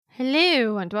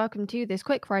Hello and welcome to this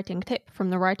quick writing tip from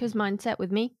the Writer's Mindset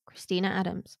with me, Christina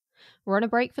Adams. We're on a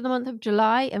break for the month of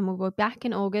July and we'll be back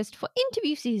in August for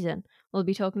interview season. We'll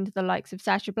be talking to the likes of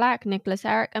Sacha Black, Nicholas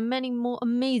Herrick and many more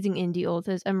amazing indie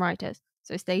authors and writers,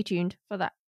 so stay tuned for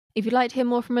that. If you'd like to hear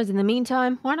more from us in the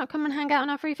meantime, why not come and hang out in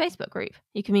our free Facebook group?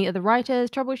 You can meet other writers,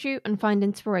 troubleshoot and find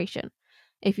inspiration.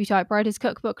 If you type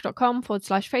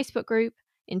writerscookbook.com/Facebook group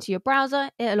into your browser,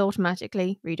 it'll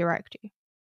automatically redirect you.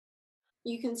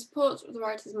 You can support the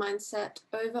Writer's Mindset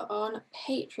over on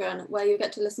Patreon, where you'll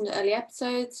get to listen to early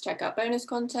episodes, check out bonus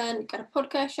content, get a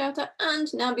podcast shout out,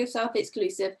 and nab yourself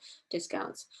exclusive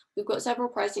discounts. We've got several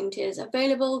pricing tiers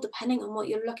available depending on what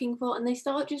you're looking for, and they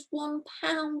start at just £1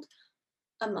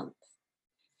 a month.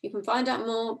 You can find out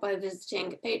more by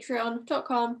visiting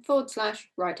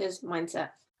patreon.com/Writer's Mindset.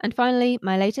 And finally,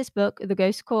 my latest book, The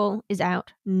Ghost Call, is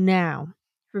out now.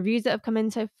 Reviews that have come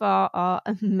in so far are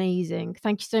amazing.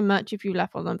 Thank you so much if you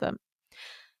left one of them.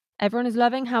 Everyone is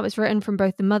loving how it's written from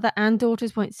both the mother and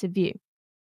daughter's points of view.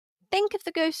 Think of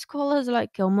The Ghost Call as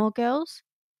like Gilmore Girls,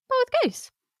 but with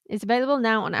ghosts. It's available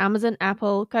now on Amazon,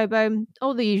 Apple, Kobo,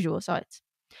 all the usual sites.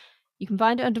 You can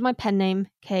find it under my pen name,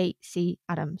 KC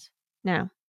Adams.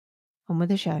 Now, on with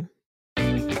the show.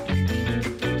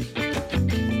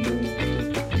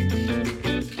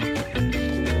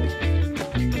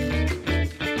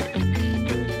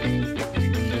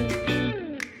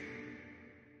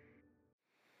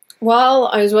 While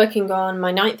I was working on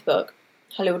my 9th book,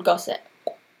 Hollywood Gossip,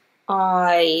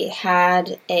 I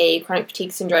had a chronic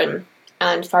fatigue syndrome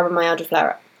and fibromyalgia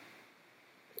flare-up.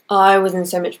 I was in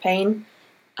so much pain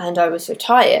and I was so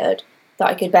tired that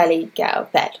I could barely get out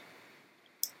of bed.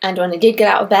 And when I did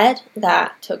get out of bed,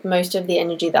 that took most of the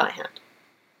energy that I had.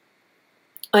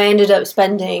 I ended up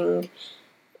spending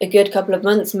a good couple of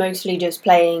months mostly just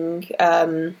playing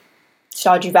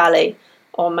Stardew Valley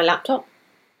on my laptop,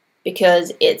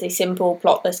 because it's a simple,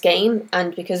 plotless game,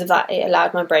 and because of that, it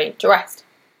allowed my brain to rest.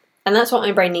 And that's what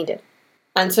my brain needed.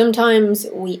 And sometimes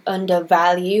we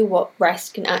undervalue what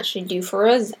rest can actually do for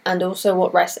us, and also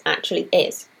what rest actually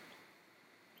is.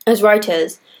 As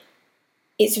writers,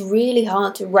 it's really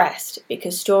hard to rest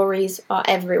because stories are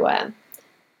everywhere.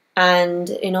 And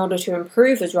in order to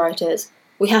improve as writers,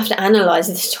 we have to analyse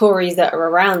the stories that are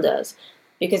around us,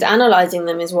 because analysing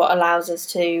them is what allows us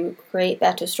to create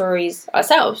better stories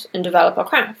ourselves and develop our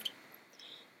craft.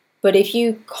 But if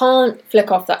you can't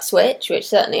flick off that switch, which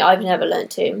certainly I've never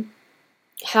learned to,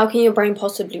 how can your brain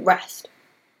possibly rest?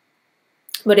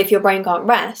 But if your brain can't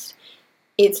rest,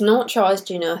 it's not charged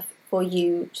enough for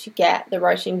you to get the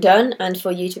writing done and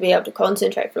for you to be able to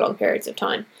concentrate for long periods of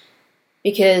time.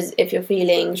 Because if you're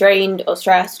feeling drained or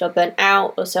stressed or burnt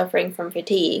out or suffering from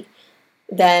fatigue,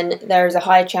 then there is a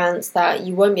high chance that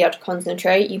you won't be able to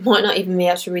concentrate. You might not even be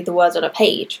able to read the words on a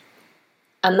page.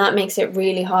 And that makes it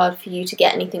really hard for you to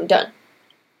get anything done.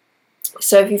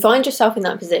 So if you find yourself in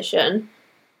that position,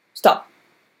 stop.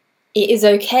 It is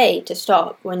okay to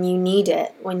stop when you need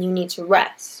it, when you need to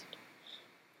rest.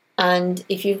 And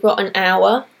if you've got an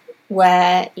hour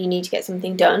where you need to get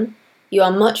something done, you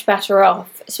are much better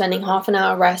off spending half an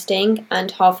hour resting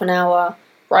and half an hour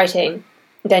writing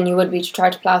than you would be to try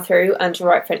to plough through and to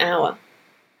write for an hour.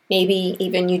 Maybe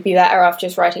even you'd be better off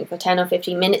just writing for 10 or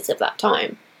 15 minutes of that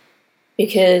time,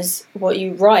 because what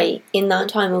you write in that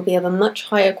time will be of a much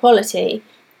higher quality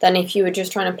than if you were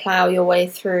just trying to plough your way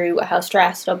through how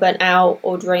stressed or burnt out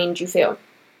or drained you feel.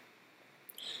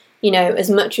 You know, as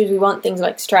much as we want things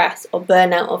like stress or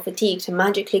burnout or fatigue to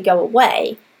magically go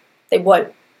away, they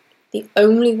won't. The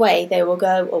only way they will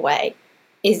go away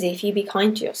is if you be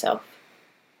kind to yourself.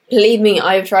 Believe me,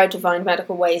 I have tried to find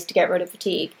medical ways to get rid of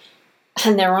fatigue,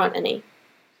 and there aren't any.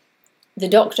 The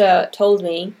doctor told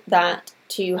me that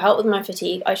to help with my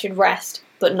fatigue, I should rest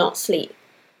but not sleep.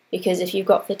 Because if you've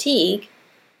got fatigue,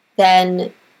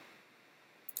 then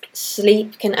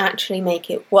sleep can actually make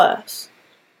it worse.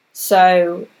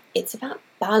 So it's about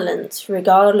balance,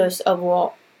 regardless of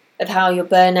how your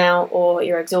burnout or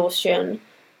your exhaustion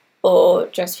or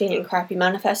just feeling crappy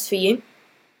manifests for you.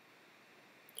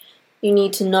 You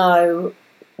need to know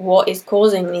what is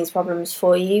causing these problems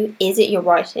for you. Is it your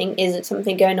writing? Is it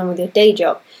something going on with your day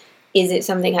job? Is it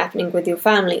something happening with your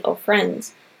family or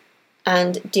friends?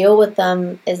 And deal with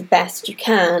them as best you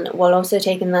can while also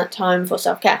taking that time for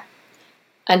self-care.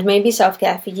 And maybe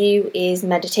self-care for you is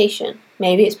meditation.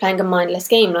 Maybe it's playing a mindless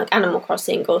game like Animal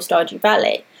Crossing or Stardew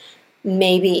Valley.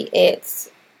 Maybe it's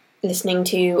listening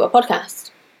to a podcast.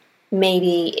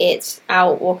 Maybe it's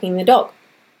out walking the dog.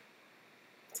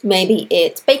 Maybe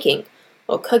it's baking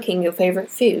or cooking your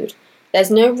favourite food. There's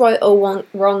no right or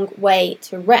wrong way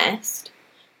to rest.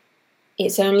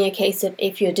 It's only a case of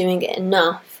if you're doing it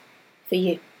enough for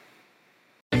you.